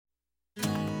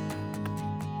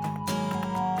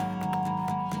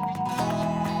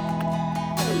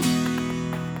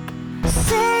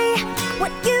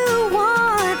what you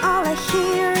want. All I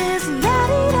hear is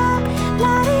la-di-da,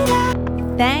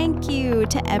 la-di-da. Thank you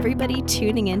to everybody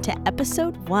tuning in to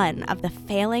episode 1 of the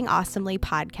Failing Awesomely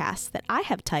podcast that I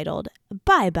have titled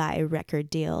Bye Bye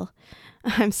Record Deal.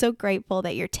 I'm so grateful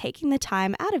that you're taking the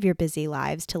time out of your busy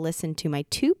lives to listen to my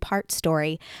 2-part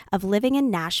story of living in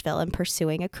Nashville and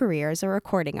pursuing a career as a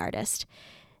recording artist.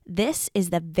 This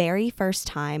is the very first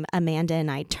time Amanda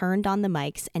and I turned on the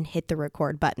mics and hit the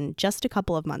record button just a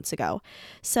couple of months ago,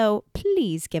 so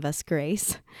please give us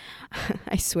grace.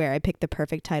 I swear I picked the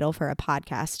perfect title for a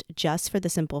podcast just for the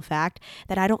simple fact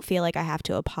that I don't feel like I have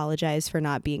to apologize for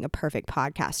not being a perfect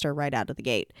podcaster right out of the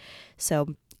gate.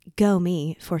 So go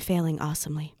me for failing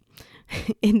awesomely.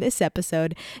 In this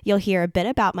episode, you'll hear a bit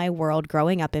about my world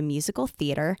growing up in musical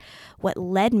theater, what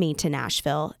led me to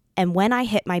Nashville, and when I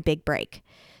hit my big break.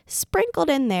 Sprinkled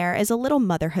in there is a little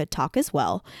motherhood talk as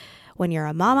well. When you're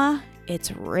a mama, it's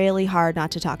really hard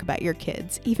not to talk about your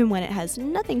kids, even when it has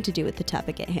nothing to do with the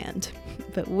topic at hand.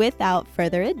 But without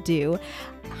further ado,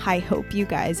 I hope you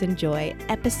guys enjoy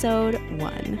episode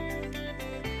 1.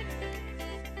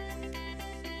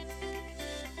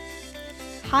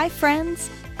 Hi friends,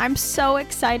 I'm so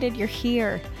excited you're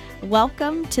here.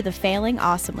 Welcome to the Failing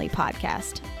Awesomely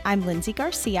podcast. I'm Lindsay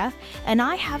Garcia, and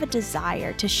I have a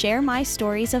desire to share my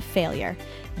stories of failure,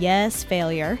 yes,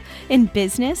 failure, in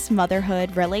business,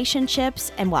 motherhood,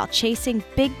 relationships, and while chasing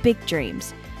big, big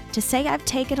dreams. To say I've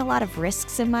taken a lot of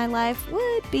risks in my life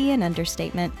would be an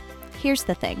understatement. Here's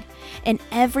the thing. In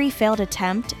every failed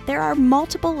attempt, there are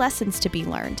multiple lessons to be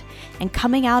learned, and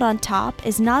coming out on top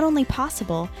is not only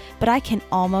possible, but I can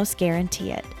almost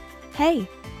guarantee it. Hey,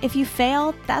 if you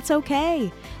fail, that's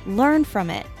okay. Learn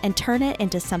from it and turn it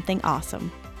into something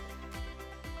awesome.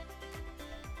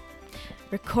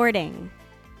 Recording.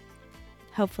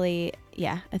 Hopefully,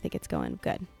 yeah, I think it's going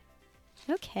good.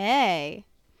 Okay.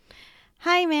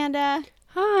 Hi, Amanda.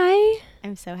 Hi.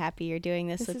 I'm so happy you're doing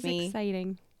this with me. This is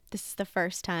exciting. This is the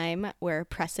first time we're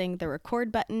pressing the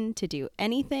record button to do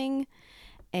anything,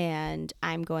 and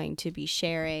I'm going to be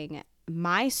sharing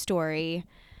my story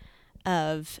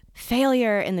of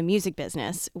failure in the music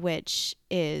business, which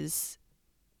is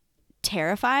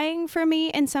terrifying for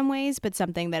me in some ways, but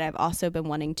something that I've also been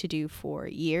wanting to do for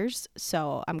years.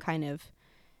 So I'm kind of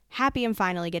happy I'm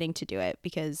finally getting to do it,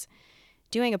 because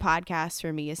doing a podcast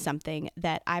for me is something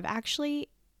that I've actually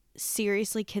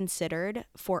seriously considered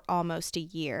for almost a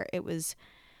year. It was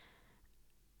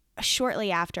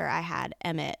shortly after I had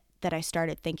Emmett that I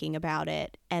started thinking about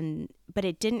it, but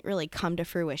it didn't really come to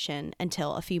fruition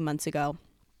until a few months ago.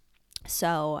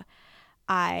 So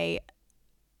I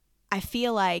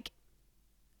feel like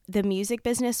the music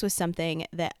business was something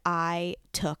that I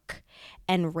took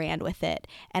and ran with it,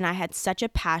 and I had such a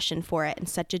passion for it and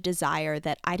such a desire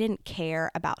that I didn't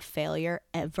care about failure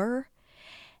ever.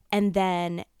 And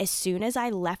then as soon as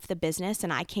I left the business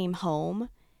and I came home,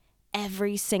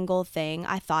 every single thing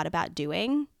I thought about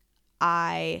doing,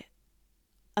 I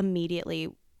immediately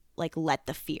let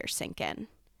the fear sink in,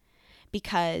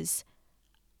 because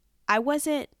I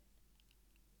wasn't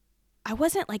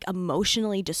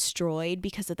emotionally destroyed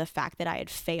because of the fact that I had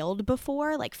failed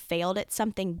before, failed at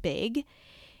something big.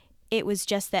 It was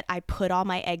just that I put all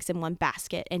my eggs in one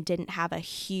basket and didn't have a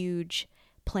huge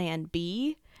plan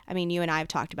B. I mean, you and I have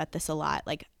talked about this a lot.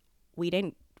 We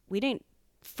didn't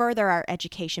further our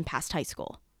education past high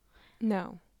school.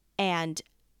 No. And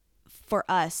for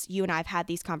us, you and I have had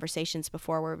these conversations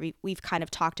before where we've kind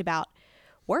of talked about,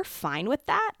 we're fine with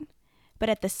that, but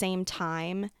at the same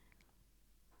time,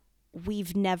 we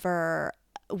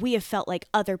have felt like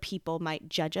other people might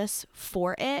judge us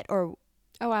for it, or...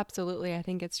 Oh, absolutely. I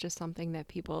think it's just something that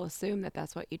people assume that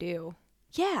that's what you do.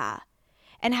 Yeah.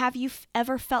 And have you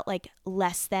ever felt like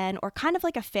less than or kind of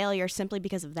like a failure simply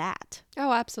because of that?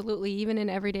 Oh, absolutely. Even in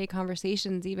everyday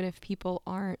conversations, even if people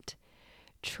aren't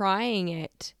trying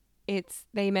it,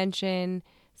 they mention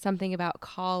something about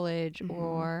college, mm-hmm.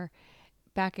 or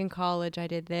back in college I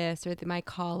did this, or my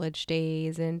college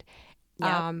days, and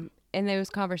yep. In those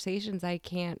conversations I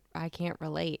can't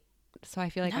relate. So I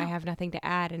feel like I have nothing to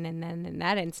add, and then in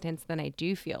that instance, then I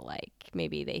do feel like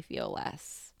maybe they feel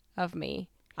less of me.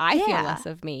 I feel less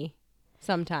of me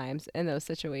sometimes in those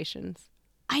situations.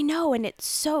 I know, and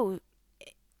it's not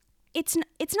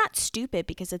stupid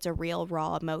because it's a real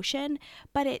raw emotion,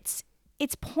 but it's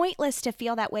pointless to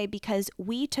feel that way because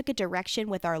we took a direction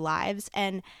with our lives,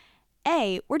 and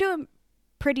we're doing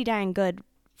pretty dang good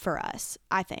for us,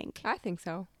 I think. I think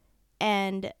so.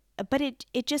 But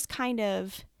it just kind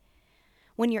of,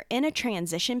 when you're in a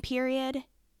transition period,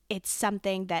 it's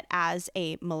something that as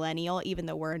a millennial, even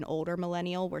though we're an older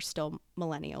millennial, we're still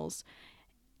millennials.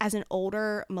 as an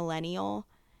older millennial,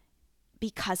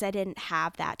 because I didn't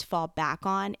have that to fall back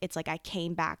on, it's like I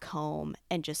came back home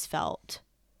and just felt,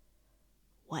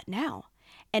 what now?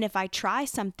 And if I try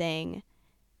something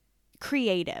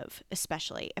creative,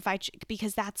 especially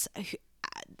because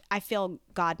I feel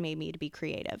God made me to be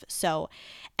creative. So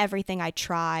everything I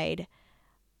tried,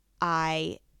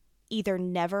 I either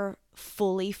never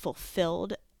fully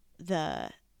fulfilled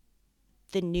the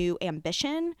new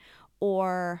ambition,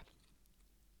 or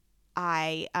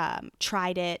I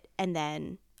tried it and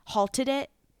then halted it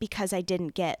because I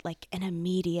didn't get like an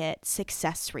immediate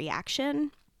success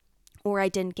reaction, or I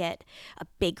didn't get a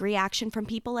big reaction from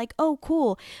people like, oh,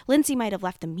 cool, Lindsay might have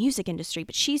left the music industry,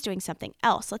 but she's doing something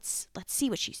else. Let's see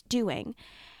what she's doing.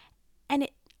 And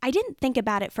I didn't think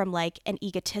about it from like an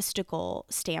egotistical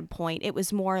standpoint. It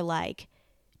was more like,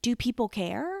 do people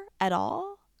care at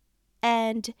all?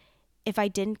 And if I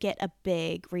didn't get a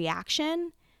big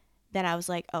reaction, then I was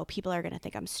like, oh, people are going to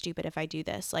think I'm stupid if I do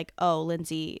this. Like, oh,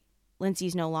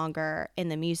 Lindsay's no longer in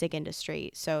the music industry,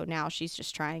 so now she's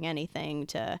just trying anything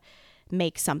to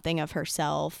make something of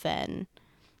herself, and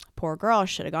poor girl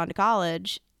should have gone to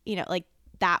college. You know, like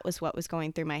that was what was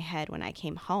going through my head when I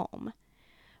came home.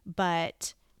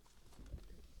 But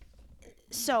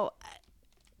so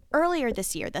earlier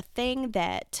this year, the thing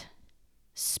that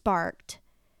sparked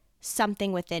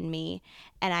something within me,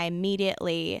 and I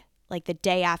immediately, like the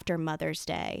day after Mother's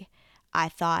Day, I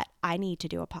thought, I need to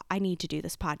do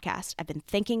this podcast. I've been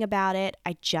thinking about it.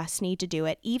 I just need to do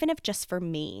it, even if just for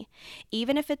me,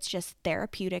 even if it's just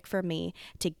therapeutic for me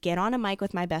to get on a mic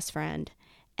with my best friend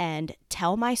and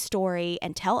tell my story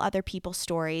and tell other people's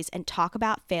stories and talk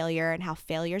about failure and how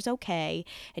failure's okay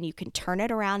and you can turn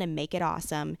it around and make it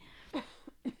awesome.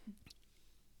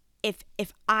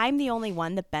 If I'm the only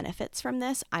one that benefits from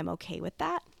this, I'm okay with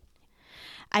that.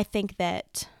 I think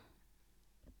that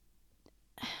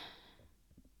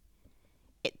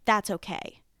that's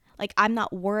okay. Like, I'm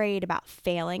not worried about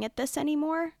failing at this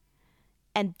anymore.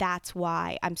 And that's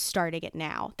why I'm starting it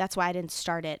now. That's why I didn't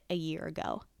start it a year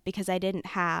ago, because I didn't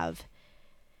have,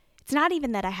 it's not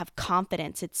even that I have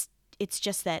confidence. It's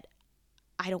just that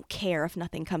I don't care if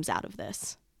nothing comes out of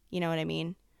this. You know what I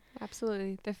mean?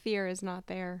 Absolutely. The fear is not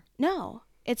there. No,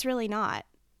 it's really not.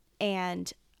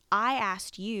 And I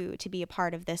asked you to be a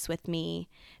part of this with me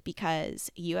because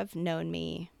you have known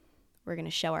me. We're going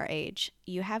to show our age.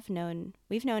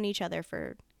 We've known each other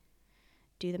for,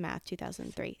 do the math,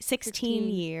 2003, 16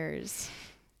 years.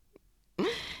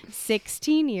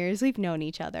 16 years we've known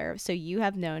each other. So you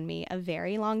have known me a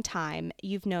very long time.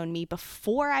 You've known me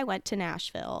before I went to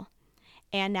Nashville.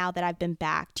 And now that I've been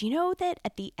back, do you know that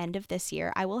at the end of this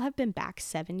year, I will have been back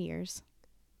 7 years?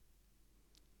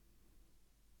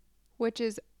 Which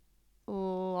is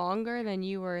longer than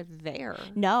you were there.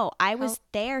 No, I was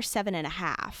there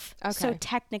 7.5. Okay. So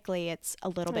technically it's a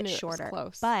little bit shorter.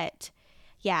 Close. But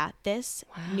yeah, this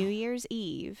New Year's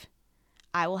Eve,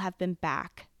 I will have been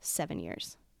back 7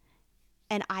 years.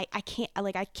 And I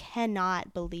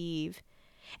cannot believe,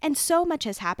 and so much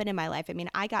has happened in my life. I mean,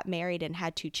 I got married and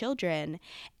had 2 children,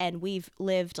 and we've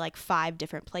lived like 5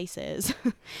 different places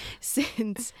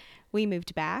since we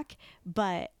moved back.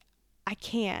 But I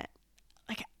can't,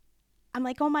 I'm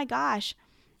like, oh my gosh,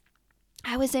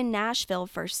 I was in Nashville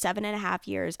for 7.5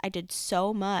 years. I did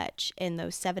so much in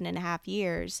those 7.5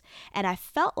 years. And I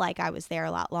felt like I was there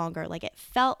a lot longer. Like it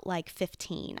felt like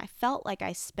 15. I felt like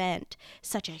I spent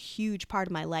such a huge part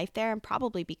of my life there. And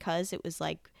probably because it was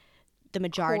like the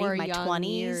majority of my 20s.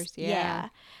 Years, yeah.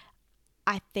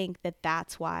 I think that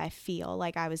that's why I feel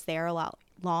like I was there a lot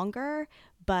longer.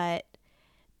 But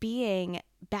being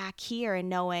back here and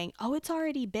knowing, oh, it's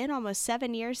already been almost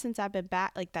 7 years since I've been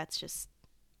back, like that's just,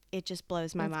 it just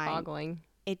blows my mind. Boggling.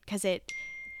 Because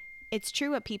it's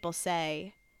true what people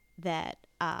say that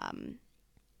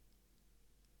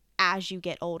as you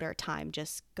get older, time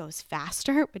just goes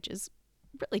faster, which is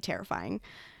really terrifying.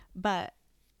 But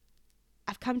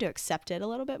I've come to accept it a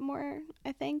little bit more,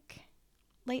 I think,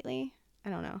 lately.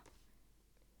 I don't know.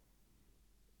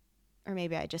 Or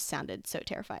maybe I just sounded so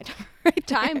terrified.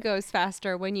 Time goes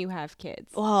faster when you have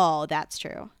kids. Oh, that's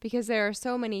true. Because there are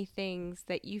so many things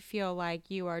that you feel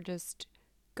like you are just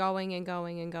going and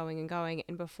going and going and going.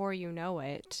 And before you know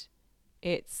it,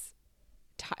 it's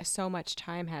so much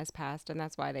time has passed. And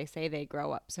that's why they say they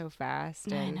grow up so fast.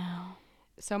 And I know.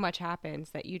 So much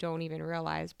happens that you don't even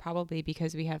realize, probably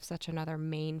because we have such another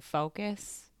main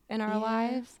focus in our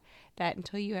lives, that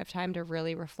until you have time to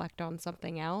really reflect on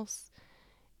something else,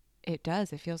 it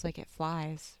feels like it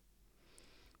flies.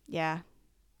 Yeah.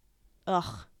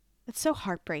 Ugh. It's so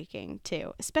heartbreaking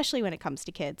too, especially when it comes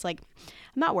to kids. Like,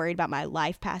 I'm not worried about my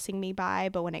life passing me by,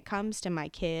 but when it comes to my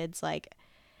kids, like,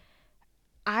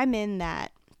 I'm in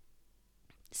that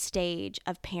stage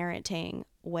of parenting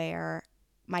where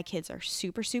my kids are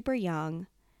super, super young.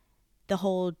 The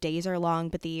whole days are long,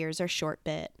 but the years are short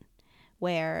bit,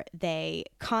 where they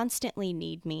constantly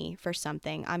need me for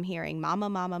something. I'm hearing mama,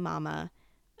 mama, mama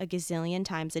a gazillion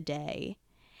times a day.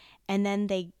 And then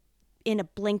they, in a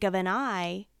blink of an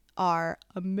eye, are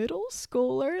a middle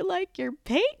schooler like your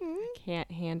Peyton.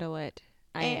 Can't handle it.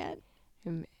 I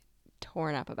am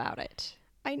torn up about it.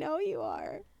 I know you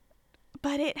are.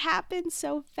 But it happens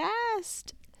so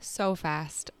fast. So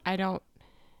fast. I don't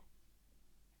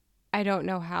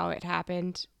know how it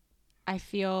happened. I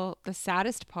feel the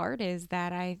saddest part is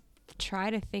that I try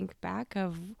to think back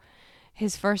of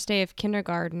his first day of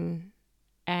kindergarten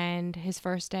and his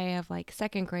first day of like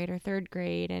second grade or third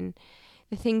grade, and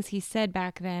the things he said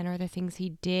back then or the things he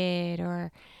did,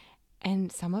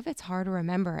 and some of it's hard to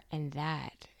remember, and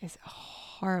that is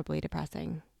horribly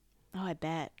depressing. Oh, I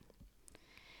bet.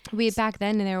 Back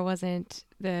then there wasn't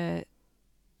the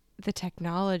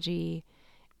technology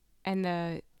and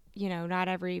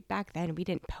back then we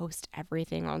didn't post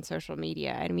everything on social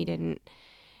media, and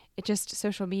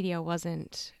social media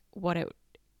wasn't what it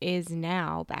is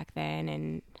now back then.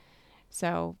 And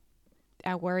so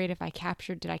I worried did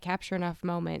I capture enough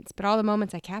moments? But all the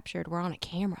moments I captured were on a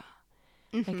camera,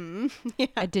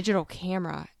 a digital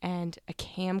camera and a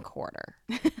camcorder.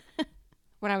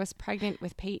 When I was pregnant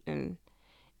with Peyton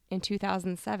in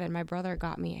 2007, my brother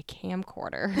got me a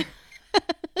camcorder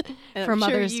for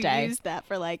Mother's Day. You used that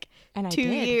for like and 2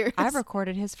 years. I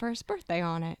recorded his first birthday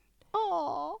on it.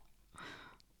 Oh,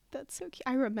 that's so cute.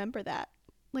 I remember that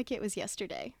like it was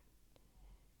yesterday.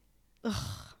 Ugh.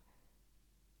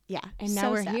 Yeah. And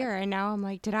now we're here, and now I'm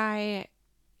like, did I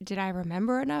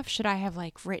remember enough? Should I have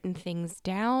like written things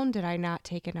down? Did I not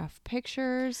take enough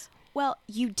pictures? Well,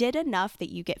 you did enough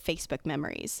that you get Facebook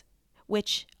memories,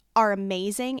 which are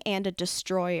amazing and a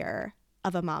destroyer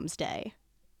of a mom's day.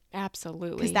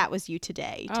 Absolutely. Because that was you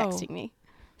today texting me.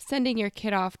 Sending your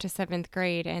kid off to 7th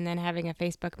grade and then having a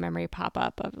Facebook memory pop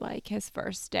up of like his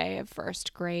first day of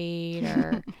first grade,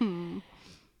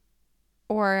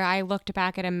 or I looked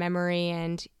back at a memory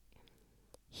and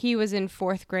he was in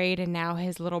 4th grade and now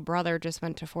his little brother just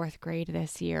went to 4th grade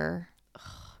this year. Ugh.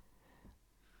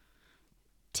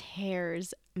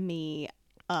 Tears me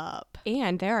up.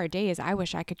 And there are days I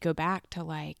wish I could go back to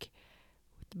like,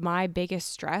 my biggest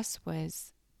stress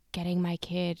was getting my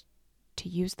kid to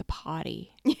use the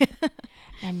potty.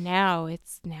 And now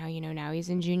he's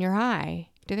in junior high.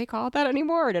 Do they call it that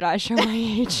anymore, or did I show my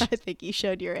age? I think you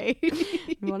showed your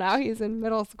age. Well, now he's in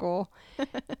middle school.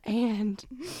 And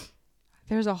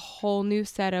there's a whole new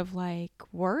set of like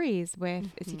worries with,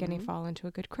 is he going to fall into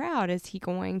a good crowd? Is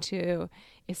someone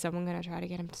going to try to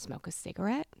get him to smoke a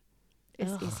cigarette?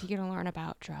 Is he going to learn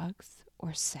about drugs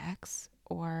or sex?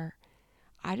 Or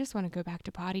I just want to go back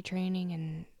to potty training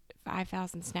and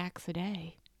 5,000 snacks a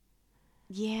day.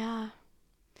 Yeah.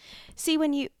 See,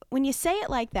 when you say it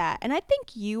like that, and I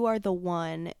think you are the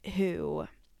one who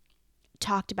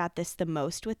talked about this the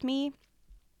most with me,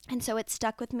 and so it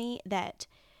stuck with me that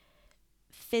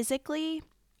physically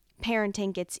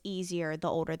parenting gets easier the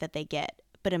older that they get,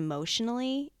 but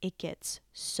emotionally it gets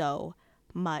so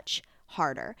much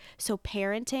harder. So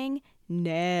parenting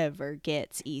never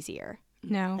gets easier.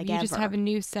 No, like you ever. Just have a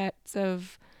new sets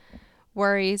of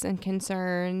worries and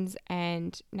concerns,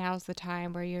 and now's the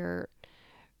time where you're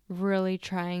really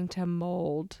trying to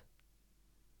mold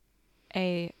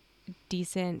a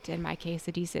decent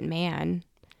man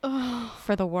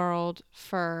for the world,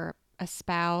 for a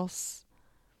spouse.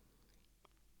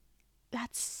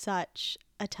 That's such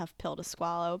a tough pill to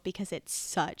swallow because it's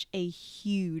such a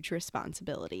huge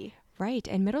responsibility. Right.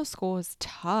 And middle school is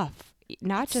tough.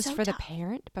 Not It's just so for the tough.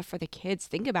 parent, but for the kids.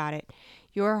 Think about it.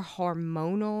 You're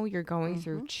hormonal. You're going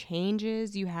through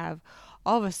changes. You have,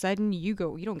 all of a sudden, you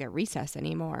don't get recess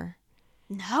anymore.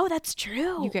 No, that's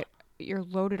true. You're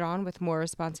loaded on with more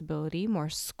responsibility, more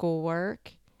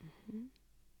schoolwork.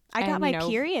 I got my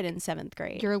period in 7th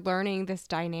grade. You're learning this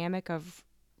dynamic of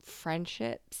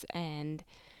friendships, and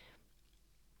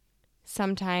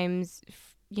sometimes,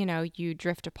 you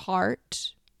drift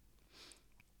apart.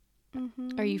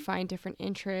 Or you find different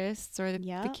interests, or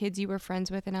the kids you were friends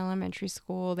with in elementary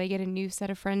school, they get a new set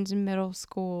of friends in middle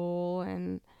school,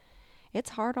 and it's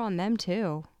hard on them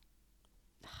too.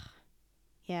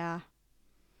 Yeah.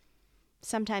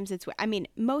 Sometimes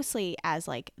mostly as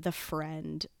like the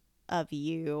friend of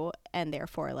you, and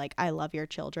therefore like I love your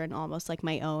children almost like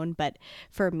my own. But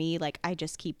for me, like I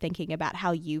just keep thinking about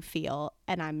how you feel,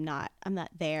 and I'm not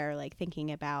there like thinking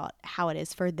about how it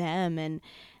is for them and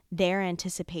their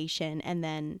anticipation. And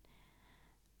then,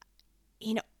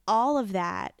 you know, all of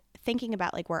that, thinking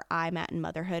about like where I'm at in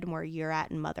motherhood and where you're at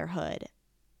in motherhood,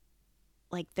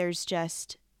 like there's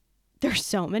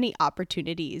so many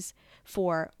opportunities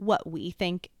for what we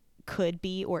think could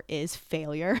be or is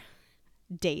failure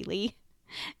daily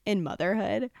in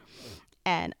motherhood.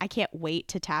 And I can't wait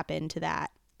to tap into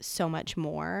that so much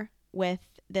more with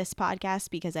this podcast,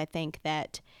 because I think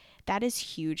that is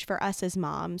huge for us as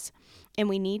moms. And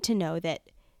we need to know that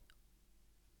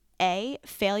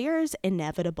failure is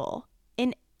inevitable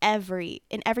in every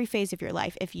phase of your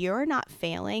life. If you're not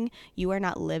failing, you are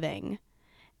not living.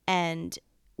 And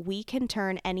we can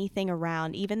turn anything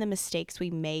around, even the mistakes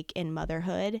we make in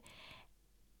motherhood,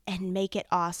 and make it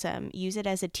awesome. Use it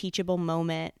as a teachable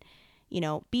moment. You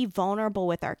know, be vulnerable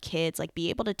with our kids. Like, be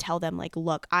able to tell them, like,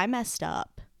 look, I messed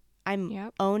up.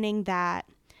 I'm owning that.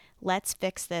 Let's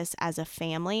fix this as a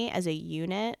family, as a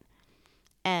unit,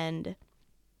 and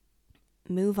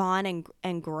move on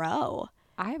and grow.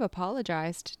 I have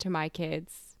apologized to my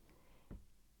kids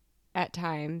at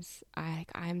times.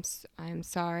 I'm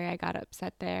sorry I got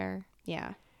upset there.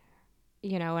 Yeah.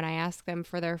 You know, and I ask them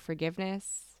for their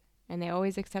forgiveness, and they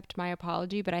always accept my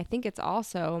apology. But I think it's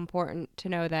also important to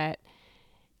know that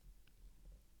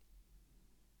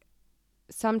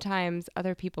sometimes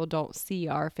other people don't see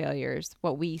our failures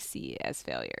what we see as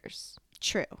failures.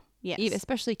 True. Yes.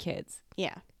 Especially kids.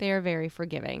 Yeah. They are very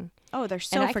forgiving. Oh, they're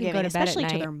so forgiving, especially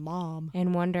to their mom.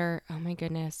 And wonder, oh my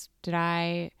goodness,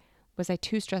 was I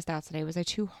too stressed out today? Was I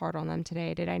too hard on them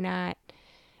today?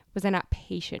 Was I not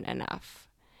patient enough?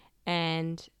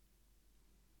 And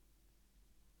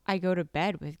I go to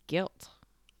bed with guilt.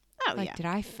 Oh, like, yeah. Did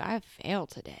I fail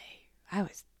today? I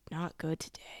was not good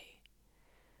today.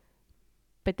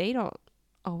 But they don't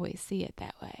always see it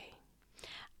that way.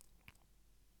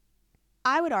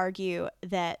 I would argue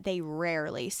that they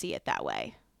rarely see it that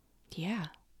way. Yeah.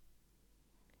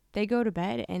 They go to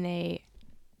bed and they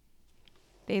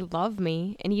love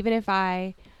me. And even if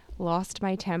I lost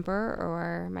my temper,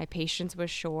 or my patience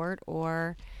was short,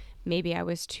 or maybe I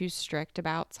was too strict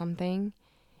about something,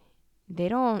 they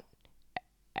don't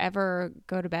ever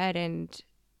go to bed and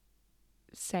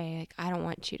say, like, I don't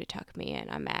want you to tuck me in.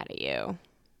 I'm mad at you.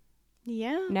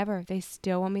 Yeah. Never. They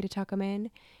still want me to tuck them in.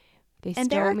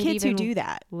 And there are kids who do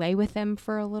that. Lay with them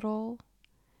for a little.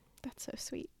 That's so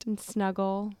sweet. And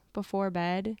snuggle before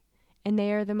bed. And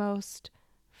they are the most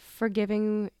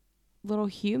forgiving little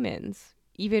humans.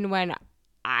 Even when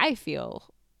I feel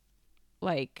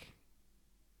like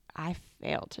I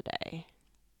failed today.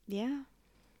 Yeah.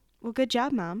 Well, good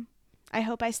job, Mom. I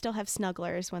hope I still have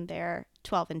snugglers when they're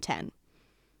 12 and 10.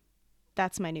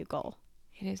 That's my new goal.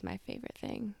 It is my favorite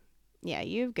thing. Yeah,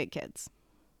 you have good kids.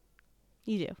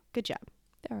 You do. Good job.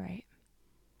 All right.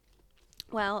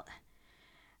 Well,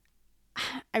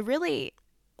 I really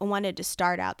wanted to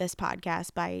start out this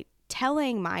podcast by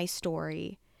telling my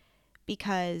story,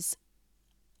 because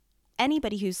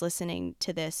anybody who's listening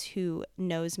to this who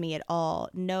knows me at all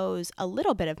knows a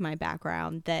little bit of my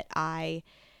background, that I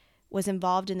was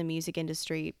involved in the music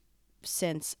industry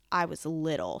since I was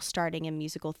little, starting in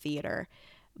musical theater.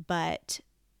 But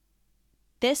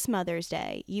this Mother's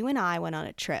Day, you and I went on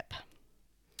a trip.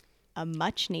 A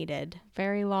much needed,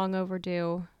 very long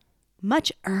overdue, much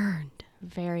earned,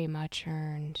 very much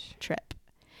earned trip.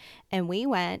 And we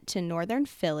went to Northern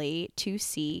Philly to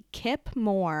see Kip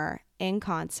Moore in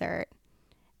concert.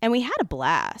 And we had a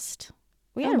blast.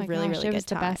 We had a really, really good time. It was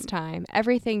the best time.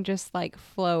 Everything just like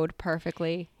flowed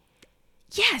perfectly.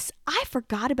 Yes, I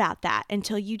forgot about that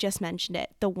until you just mentioned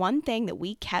it. The one thing that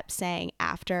we kept saying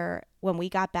after when we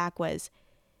got back was,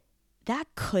 that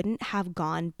couldn't have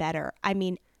gone better. I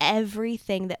mean,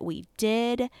 everything that we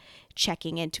did,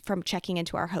 checking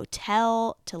into our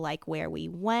hotel to like where we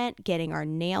went, getting our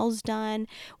nails done.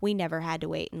 We never had to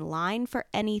wait in line for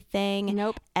anything.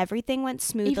 Nope. Everything went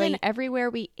smoothly. Even everywhere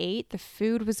we ate, the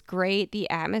food was great. The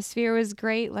atmosphere was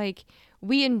great. Like,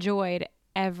 we enjoyed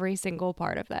every single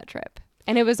part of that trip.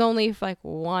 And it was only for like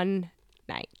one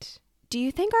night. Do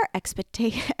you think our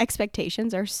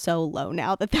expectations are so low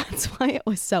now that that's why it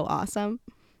was so awesome?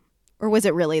 Or was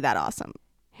it really that awesome?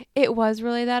 It was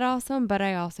really that awesome, but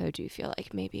I also do feel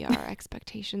like maybe our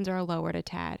expectations are lowered a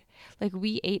tad. Like,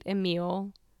 we ate a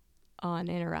meal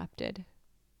uninterrupted.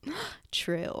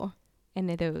 True. And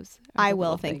those I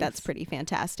will think that's pretty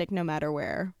fantastic no matter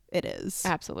where it is.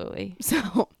 Absolutely.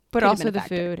 So, but also the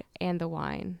food and the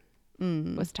wine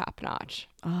was top notch.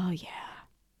 Oh, yeah.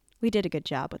 We did a good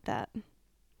job with that.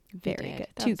 Very good.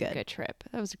 That Too was good. A good trip.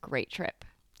 That was a great trip.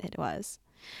 It was.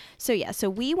 So yeah, so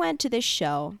we went to this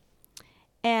show,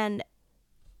 and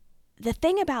the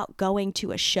thing about going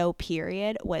to a show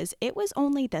period was it was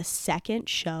only the second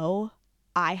show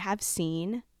I have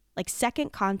seen, like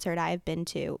second concert I have been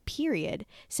to, period,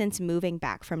 since moving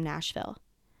back from Nashville.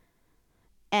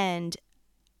 And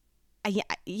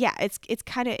yeah,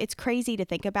 it's crazy to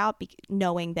think about,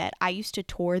 knowing that I used to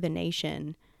tour the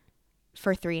nation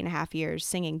for 3.5 years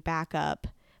singing backup,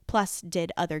 plus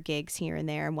did other gigs here and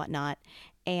there and whatnot.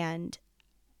 And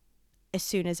as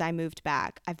soon as I moved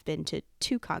back, I've been to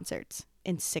 2 concerts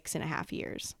in 6.5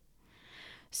 years.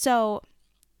 So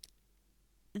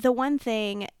the one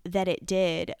thing that it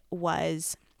did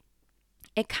was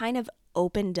it kind of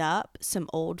opened up some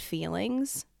old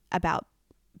feelings about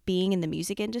being in the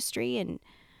music industry. And,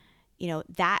 you know,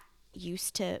 that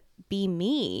used to be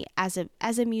me as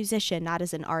a musician, not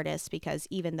as an artist, because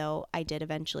even though I did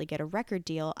eventually get a record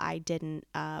deal, I didn't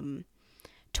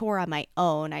tour on my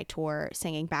own. I toured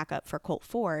singing backup for Colt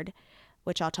Ford,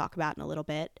 which I'll talk about in a little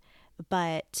bit.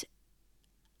 But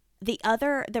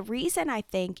the reason I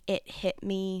think it hit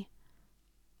me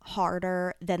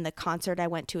harder than the concert I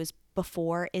went to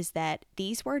before is that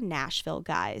these were Nashville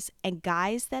guys, and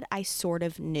guys that I sort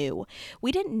of knew.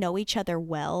 We didn't know each other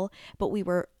well, but we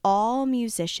were all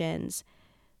musicians,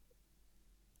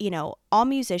 all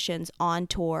musicians on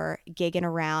tour, gigging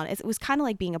around. It was kind of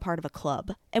like being a part of a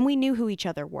club, and we knew who each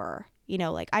other were.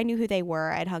 Like I knew who they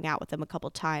were. I'd hung out with them a couple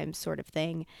times, sort of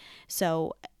thing.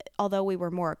 So although we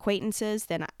were more acquaintances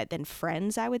than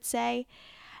friends, I would say,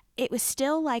 it was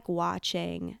still like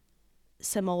watching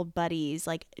some old buddies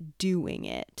like doing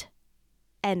it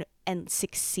and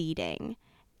succeeding.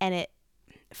 And it,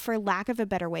 for lack of a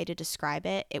better way to describe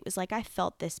it, it was like I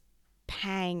felt this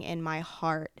pang in my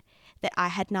heart that I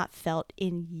had not felt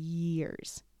in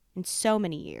years, in so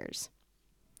many years.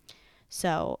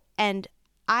 So, and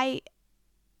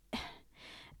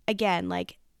again,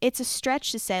 like, it's a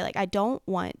stretch to say, like, I don't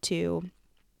want to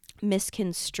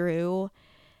misconstrue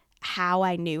how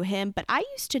I knew him, but I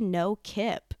used to know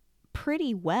Kip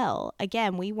pretty well.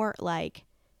 Again, we weren't like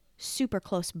super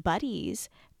close buddies,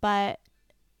 but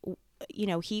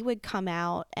he would come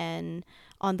out and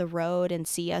on the road and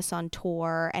see us on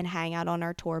tour and hang out on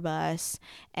our tour bus.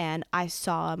 And I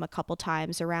saw him a couple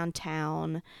times around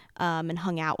town and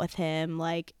hung out with him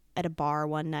like at a bar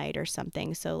one night or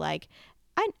something. So like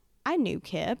I knew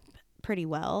Kip pretty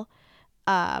well.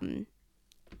 Not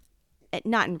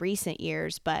in recent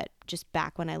years, but just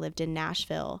back when I lived in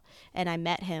Nashville, and I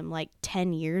met him like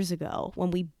 10 years ago when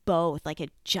we both like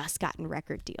had just gotten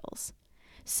record deals.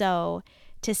 So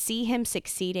to see him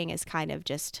succeeding is kind of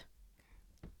just,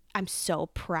 I'm so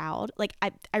proud. Like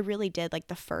I really did, like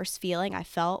the first feeling I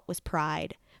felt was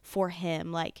pride for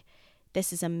him. Like,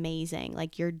 this is amazing.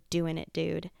 Like, you're doing it,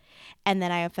 dude. And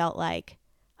then I felt like,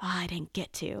 oh, I didn't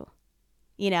get to,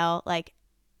 like,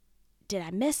 did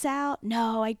I miss out?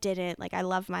 No, I didn't. Like, I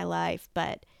love my life,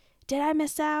 but did I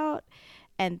miss out?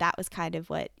 And that was kind of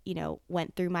what,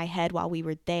 went through my head while we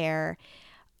were there.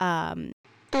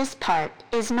 This part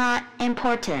is not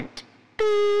important.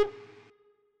 Beep.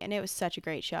 And it was such a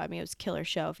great show. I mean, it was a killer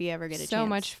show. If you ever get a So chance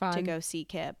much fun to go see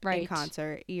Kip in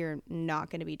concert, you're not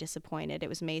going to be disappointed. It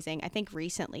was amazing. I think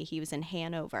recently he was in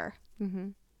Hanover. Mm-hmm.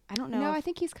 I don't know. No, I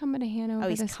think he's coming to Hanover. Oh,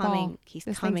 he's coming. Fall, he's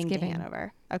coming to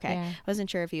Hanover. Okay. Yeah. I wasn't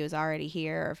sure if he was already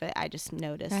here or if I just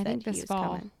noticed that he was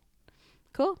fall. coming.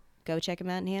 Cool. Go check him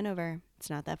out in Hanover. It's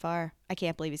not that far. I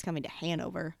can't believe he's coming to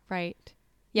Hanover. Right.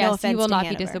 Yes, he will not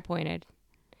Hanover. be disappointed.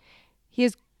 He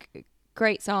has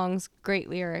great songs, great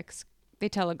lyrics. They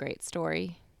tell a great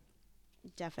story.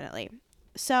 Definitely.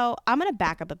 So I'm going to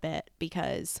back up a bit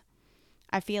because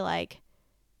I feel like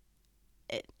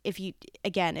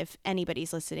if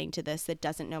anybody's listening to this that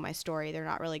doesn't know my story, they're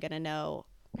not really going to know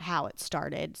how it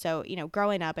started. So,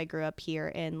 growing up, I grew up here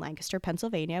in Lancaster,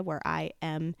 Pennsylvania, where I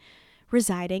am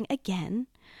residing again.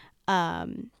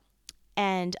 And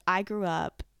I grew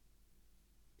up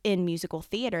in musical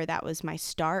theater. That was my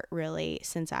start, really,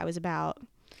 since I was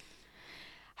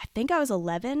I think I was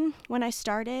 11 when I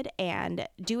started, and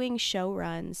doing show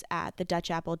runs at the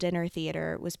Dutch Apple Dinner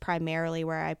Theater was primarily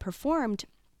where I performed.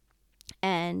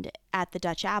 And at the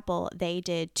Dutch Apple, they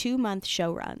did 2-month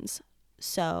show runs.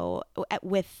 So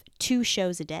with 2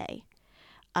 shows a day.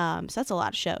 So that's a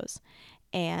lot of shows.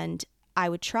 And I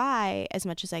would try as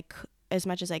much as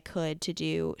I could to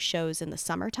do shows in the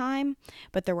summertime,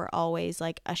 but there were always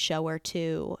like a show or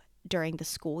 2 during the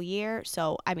school year.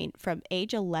 So, I mean, from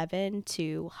age 11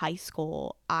 to high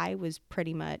school, I was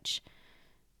pretty much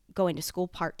going to school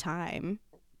part-time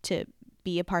to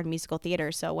be a part of musical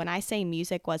theater. So when I say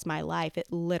music was my life,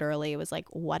 it literally was like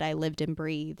what I lived and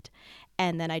breathed.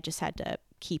 And then I just had to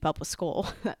keep up with school.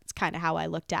 That's kind of how I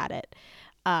looked at it.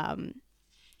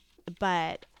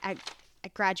 But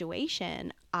at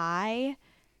graduation, I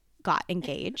got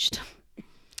engaged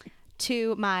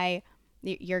to my,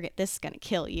 this is going to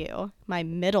kill you, my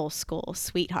middle school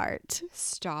sweetheart.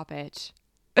 Stop it.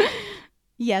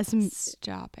 Yes.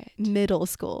 Stop it. Middle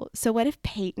school. So what if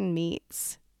Peyton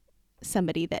meets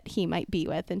somebody that he might be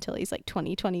with until he's like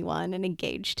 20, 21 and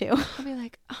engaged to? I'll be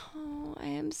like, oh, I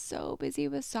am so busy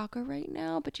with soccer right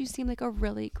now, but you seem like a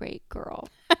really great girl.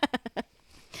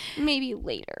 Maybe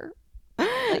later.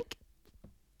 Like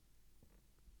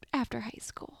after high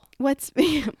school. That's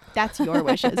your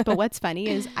wishes. But what's funny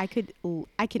is I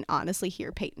can honestly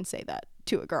hear Peyton say that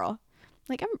to a girl.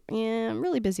 Like, I'm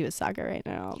really busy with soccer right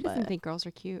now. He doesn't think girls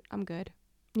are cute. I'm good.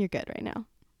 You're good right now,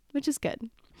 which is good.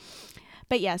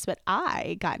 But yes,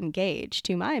 I got engaged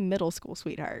to my middle school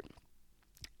sweetheart.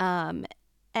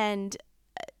 And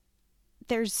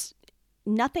there's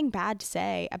nothing bad to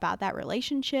say about that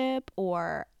relationship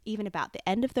or even about the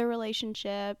end of the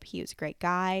relationship. He was a great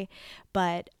guy,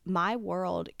 but my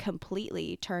world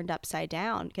completely turned upside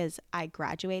down because I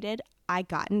graduated, I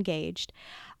got engaged,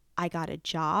 I got a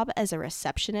job as a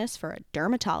receptionist for a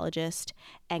dermatologist,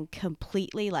 and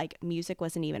completely like music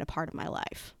wasn't even a part of my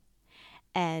life.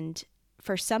 And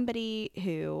for somebody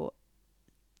who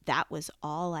that was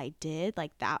all I did,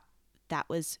 like that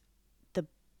was the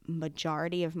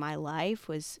majority of my life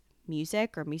was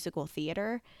music or musical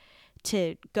theater,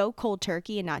 to go cold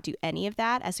turkey and not do any of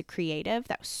that as a creative,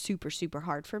 that was super, super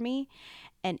hard for me.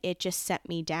 And it just sent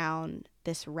me down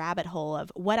this rabbit hole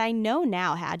of what I know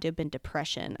now had to have been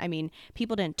depression. I mean,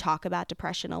 people didn't talk about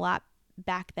depression a lot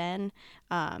back then,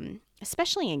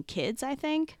 especially in kids, I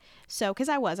think. So, because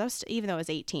I was even though I was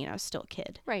 18, I was still a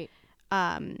kid. Right.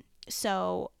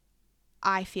 So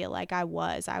I feel like I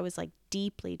was like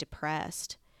deeply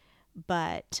depressed,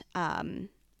 but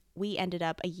we ended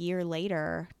up a year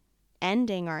later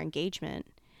ending our engagement,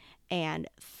 and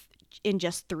in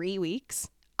just 3 weeks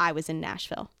I was in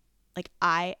Nashville. Like,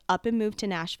 I up and moved to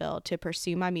Nashville to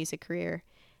pursue my music career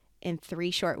in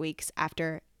 3 short weeks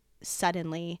after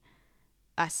suddenly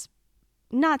us,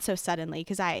 not so suddenly,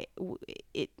 because I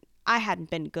hadn't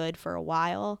been good for a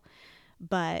while,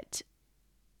 but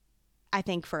I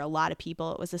think for a lot of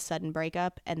people it was a sudden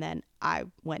breakup, and then I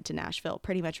went to Nashville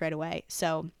pretty much right away.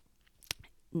 So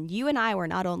you and I were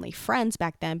not only friends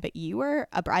back then, but you were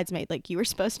a bridesmaid. Like, you were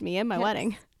supposed to be in my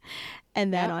wedding.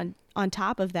 And then on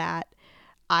top of that,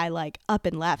 I like up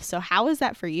and left. So how was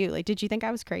that for you? Like, did you think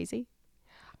I was crazy?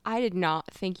 I did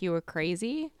not think you were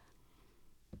crazy.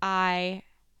 I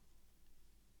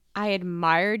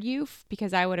admired you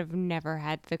because I would have never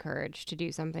had the courage to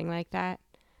do something like that.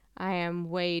 I'm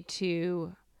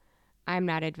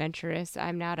not adventurous.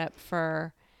 I'm not up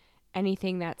for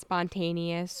anything that's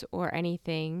spontaneous or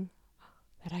anything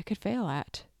that I could fail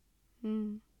at.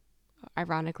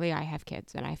 Ironically, I have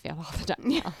kids and I fail all the time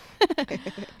now.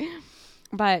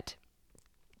 But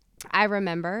I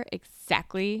remember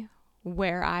exactly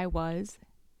where I was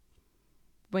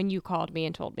when you called me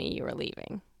and told me you were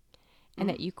leaving and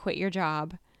that you quit your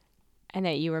job and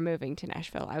that you were moving to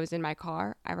Nashville. I was in my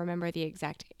car. I remember the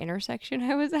exact intersection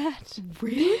I was at.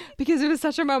 Really? Because it was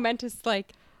such a momentous,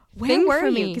 like, Where thing were for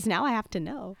you? me. Because now I have to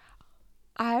know.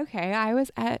 I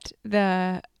was at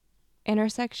the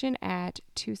intersection at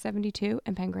 272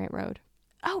 and Penn Grant Road.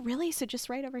 Oh, really? So just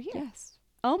right over here? Yes.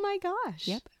 Oh my gosh.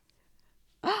 Yep.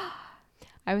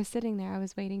 I was sitting there. I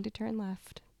was waiting to turn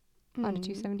left onto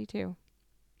 272.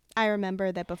 I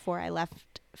remember that before I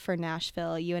left for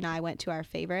Nashville, you and I went to our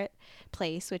favorite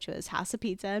place, which was House of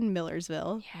Pizza in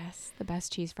Millersville. Yes, the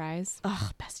best cheese fries.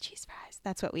 Oh, best cheese fries.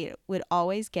 That's what we would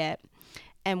always get.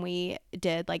 And we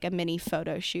did like a mini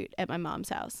photo shoot at my mom's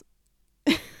house.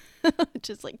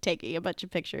 Just like taking a bunch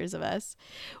of pictures of us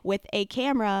with a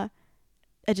camera,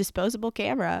 a disposable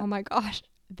camera. Oh my gosh.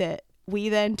 That we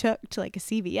then took to like a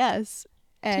CVS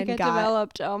and to get got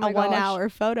developed. Oh my a gosh. 1 hour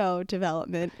photo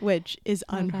development, which is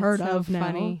unheard of now.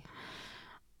 Funny.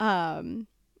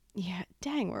 Yeah,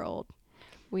 dang, we're old.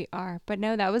 We are. But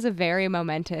no, that was a very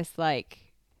momentous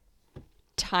like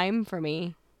time for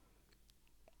me.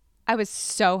 I was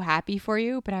so happy for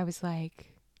you, but I was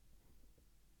like,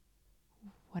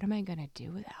 what am I going to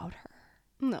do without her?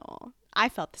 No, I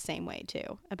felt the same way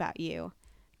too about you,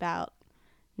 about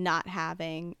not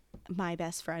having my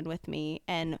best friend with me.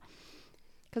 And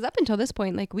because up until this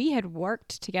point, like, we had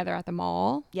worked together at the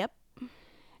mall. Yep.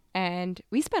 And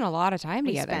we spent a lot of time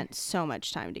together. We spent so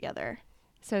much time together.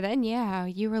 So then, yeah,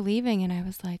 you were leaving and I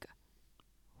was like,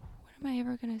 what am I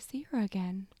ever going to see her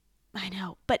again? I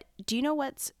know. But do you know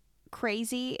what's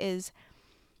crazy is,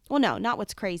 well, no, not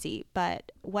what's crazy,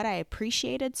 but what I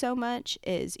appreciated so much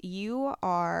is you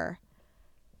are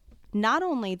not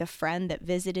only the friend that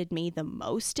visited me the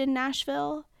most in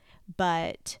Nashville,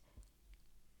 but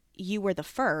you were the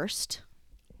first.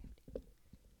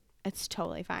 It's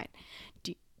totally fine.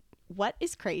 What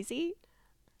is crazy?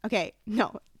 Okay,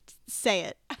 no, say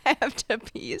it. I have to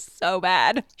pee so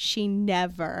bad. She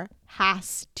never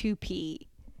has to pee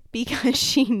because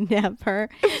she never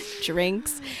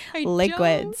drinks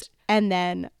liquids. And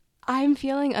then I'm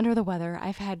feeling under the weather.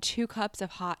 I've had 2 cups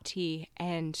of hot tea,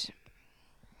 and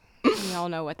we all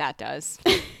know what that does.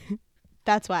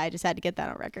 That's why I just had to get that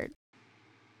on record.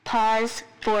 Pause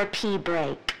for pee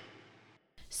break.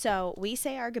 So we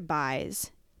say our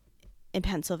goodbyes in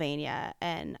Pennsylvania,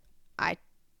 and I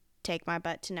take my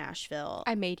butt to Nashville.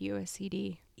 I made you a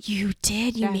CD. You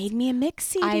did? You made me a mix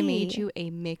CD. I made you a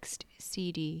mixed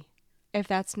CD. If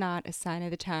that's not a sign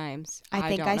of the times, I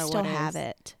think don't I know still what have is.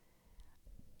 it.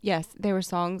 Yes, there were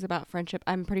songs about friendship.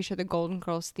 I'm pretty sure the Golden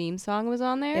Girls theme song was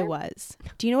on there. It was.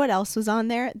 Do you know what else was on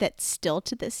there that still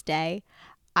to this day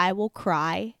I will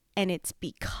cry? And it's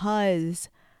because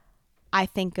I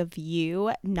think of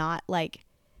you, not like,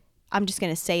 I'm just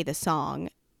going to say the song.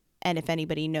 And if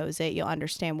anybody knows it, you'll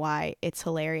understand why it's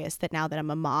hilarious that now that I'm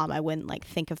a mom, I wouldn't like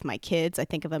think of my kids. I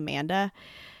think of Amanda,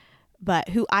 but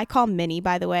who I call Minnie,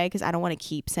 by the way, because I don't want to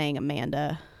keep saying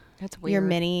Amanda. That's weird. You're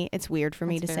Minnie. It's weird for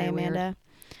me to say Amanda.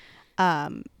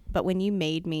 But when you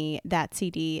made me that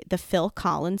CD, the Phil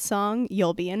Collins song,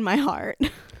 You'll Be in My Heart.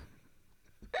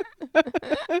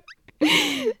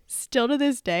 Still to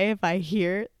this day, if I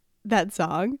hear that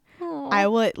song, I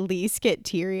will at least get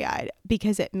teary-eyed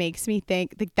because it makes me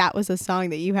think that was a song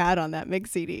that you had on that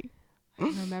mix CD. I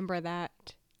remember that.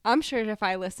 I'm sure if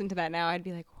I listened to that now, I'd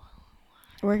be like,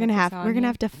 we're gonna have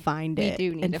to find it. We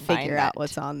do need and to figure find out that.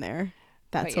 what's on there.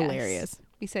 That's But yes, hilarious.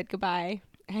 we said goodbye.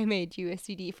 I made you a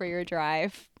CD for your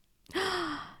drive.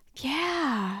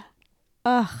 Yeah.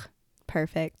 Ugh.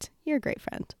 Perfect. You're a great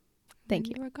friend. Thank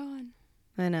you. You were gone.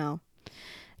 I know.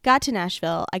 Got to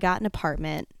Nashville. I got an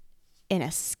apartment in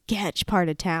a sketch part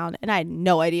of town, and I had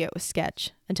no idea it was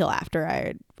sketch until after I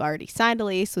had already signed a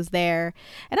lease, was there,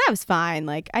 and I was fine.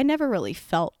 Like, I never really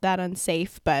felt that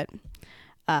unsafe, but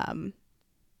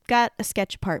got a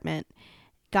sketch apartment,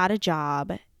 got a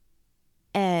job,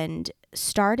 and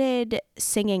started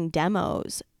singing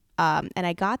demos. And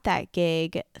I got that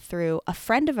gig through a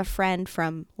friend of a friend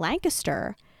from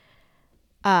Lancaster.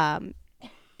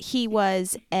 He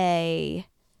was an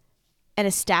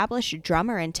established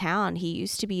drummer in town. He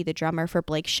used to be the drummer for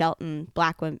Blake Shelton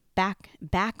back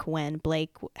when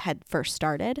Blake had first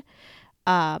started.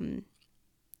 And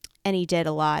he did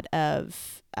a lot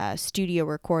of studio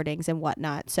recordings and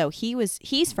whatnot. So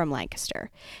he's from Lancaster,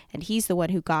 and he's the one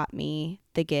who got me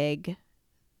the gig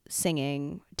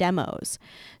singing demos.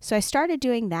 So I started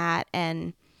doing that,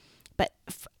 but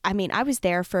I was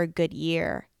there for a good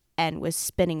year and was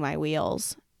spinning my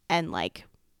wheels and like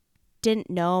didn't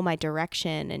know my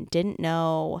direction and didn't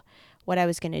know what I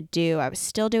was going to do. I was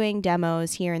still doing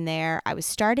demos here and there. I was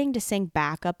starting to sing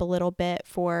backup a little bit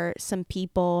for some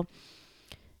people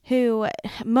who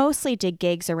mostly did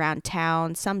gigs around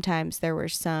town. Sometimes there were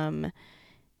some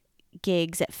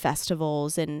gigs at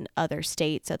festivals in other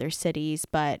states, other cities,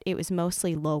 but it was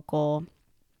mostly local.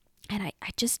 And I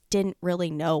just didn't really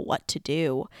know what to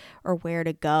do or where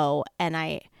to go. And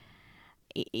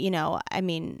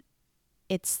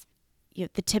it's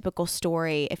the typical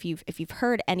story. If you've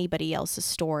heard anybody else's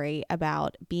story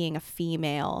about being a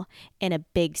female in a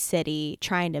big city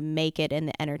trying to make it in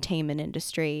the entertainment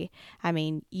industry,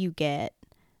 you get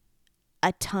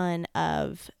a ton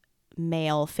of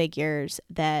male figures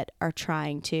that are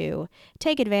trying to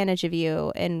take advantage of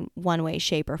you in one way,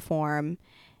 shape, or form,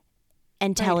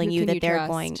 and telling you that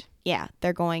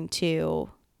they're going to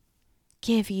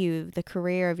give you the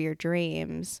career of your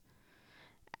dreams.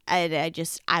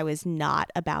 I was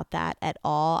not about that at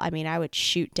all. I would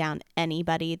shoot down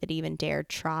anybody that even dared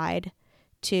tried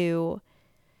to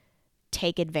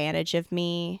take advantage of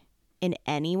me in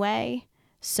any way.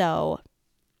 So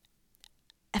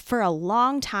for a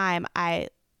long time, I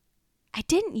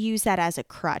didn't use that as a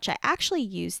crutch. I actually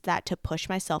used that to push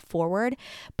myself forward,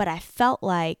 but I felt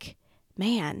like,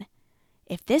 man,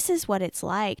 if this is what it's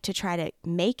like to try to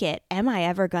make it, am I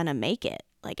ever going to make it?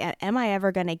 Like, am I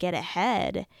ever going to get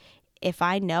ahead if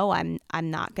I know I'm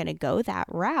not going to go that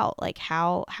route? Like,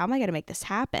 how am I going to make this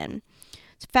happen?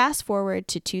 So fast forward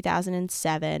to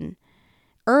 2007,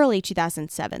 early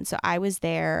 2007. So I was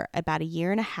there about a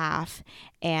year and a half,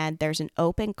 and there's an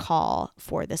open call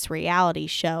for this reality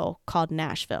show called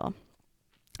Nashville.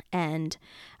 And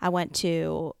I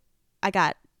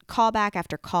got callback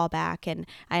after callback, and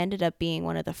I ended up being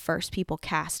one of the first people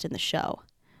cast in the show,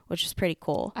 which was pretty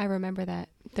cool. I remember that.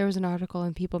 There was an article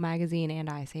in People magazine and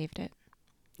I saved it.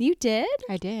 You did?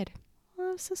 I did.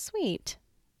 Oh, so sweet.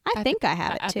 I think I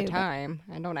have it too. At the time.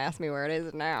 And don't ask me where it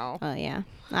is now. Oh, yeah.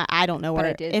 I don't know where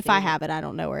it is. If I have it, I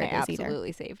don't know where it is either. I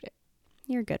absolutely saved it.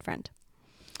 You're a good friend.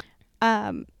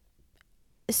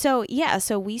 So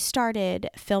we started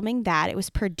filming that. It was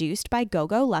produced by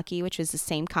Go-Go Lucky, which was the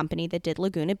same company that did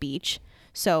Laguna Beach.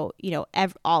 So,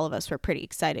 all of us were pretty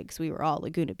excited because we were all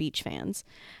Laguna Beach fans.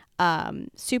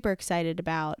 Super excited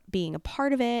about being a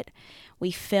part of it.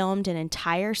 We filmed an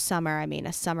entire summer. I mean,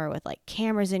 a summer with like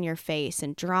cameras in your face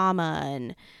and drama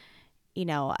and,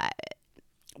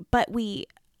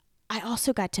 I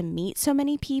also got to meet so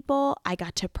many people. I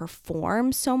got to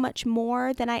perform so much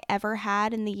more than I ever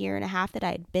had in the year and a half that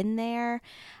I had been there.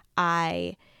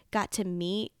 I got to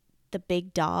meet the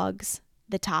big dogs,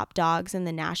 the top dogs in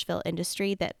the Nashville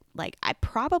industry that like I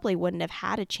probably wouldn't have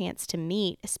had a chance to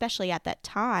meet, especially at that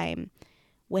time,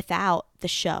 without the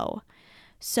show.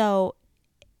 So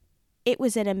it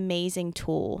was an amazing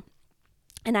tool.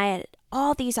 And I had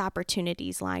all these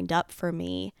opportunities lined up for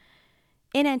me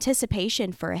in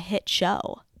anticipation for a hit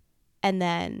show. And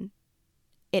then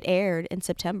it aired in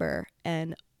September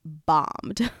and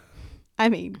bombed. I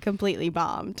mean, completely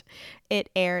bombed. It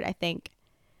aired, I think,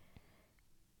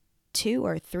 2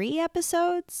 or 3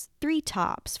 episodes, 3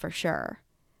 tops for sure.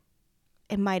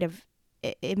 It might have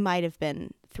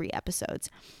been 3 episodes.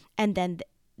 And then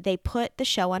they put the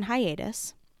show on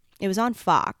hiatus. It was on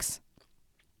Fox.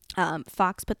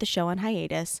 Fox put the show on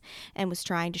hiatus and was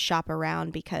trying to shop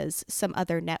around because some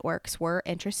other networks were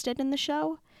interested in the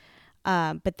show.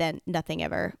 But then nothing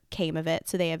ever came of it.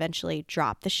 So they eventually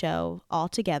dropped the show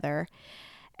altogether.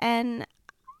 And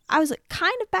I was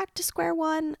kind of back to square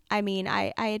one. I mean,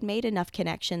 I had made enough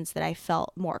connections that I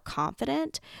felt more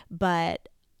confident, but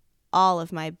all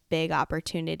of my big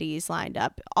opportunities lined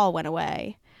up all went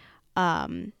away.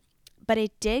 But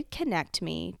it did connect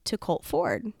me to Colt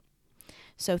Ford.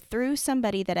 So through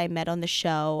somebody that I met on the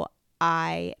show,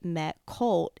 I met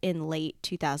Colt in late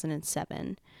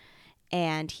 2007.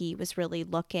 And he was really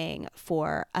looking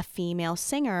for a female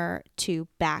singer to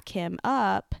back him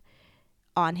up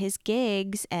on his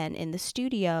gigs and in the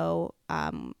studio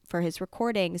for his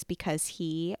recordings because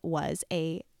he was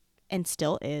and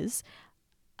still is,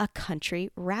 a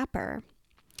country rapper.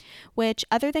 Which,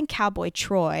 other than Cowboy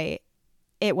Troy,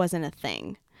 it wasn't a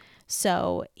thing.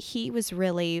 So he was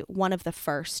really one of the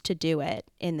first to do it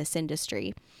in this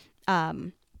industry.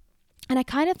 And I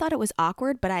kind of thought it was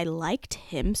awkward, but I liked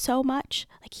him so much.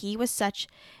 Like, he was such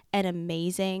an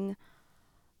amazing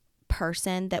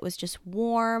person that was just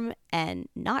warm and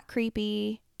not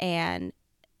creepy. And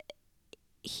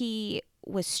he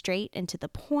was straight and to the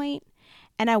point.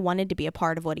 And I wanted to be a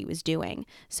part of what he was doing.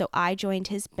 So I joined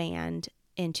his band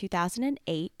in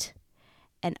 2008.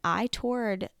 And I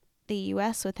toured the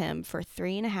U.S. with him for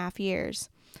 3.5 years.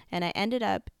 And I ended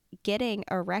up getting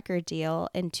a record deal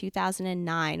in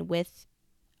 2009 with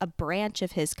a branch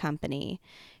of his company.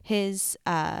 His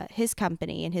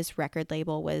company and his record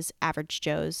label was Average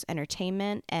Joe's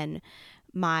Entertainment, and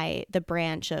the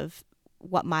branch of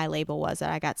what my label was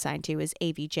that I got signed to was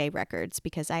AVJ Records,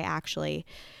 because I actually,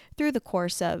 through the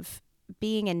course of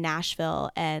being in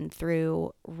Nashville and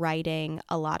through writing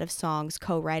a lot of songs,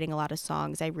 co-writing a lot of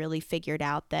songs, I really figured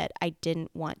out that I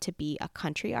didn't want to be a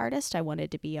country artist. I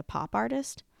wanted to be a pop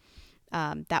artist.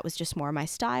 That was just more my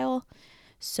style.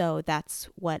 So that's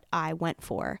what I went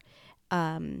for,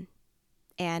 and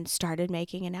started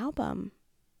making an album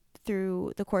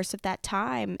through the course of that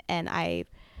time. And I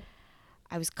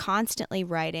was constantly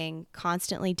writing,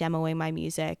 constantly demoing my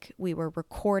music. We were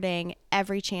recording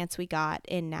every chance we got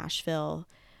in Nashville.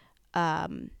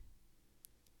 And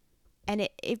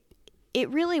it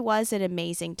really was an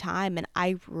amazing time. And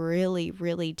I really,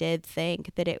 really did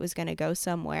think that it was going to go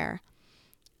somewhere.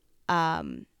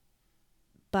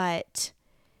 But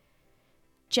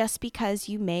just because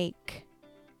you make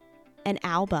an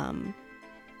album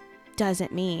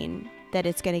doesn't mean that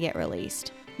it's going to get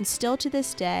released. And still to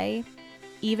this day,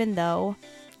 even though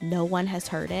no one has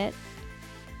heard it,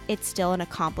 it's still an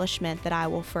accomplishment that I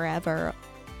will forever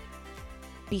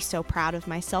be so proud of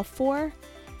myself for.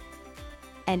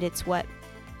 And it's one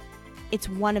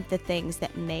of the things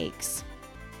that makes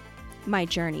my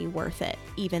journey worth it,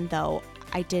 even though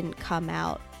I didn't come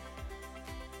out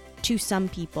to some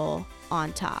people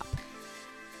on top.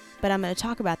 But I'm going to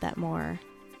talk about that more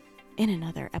in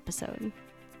another episode.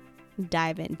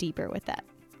 Dive in deeper with that.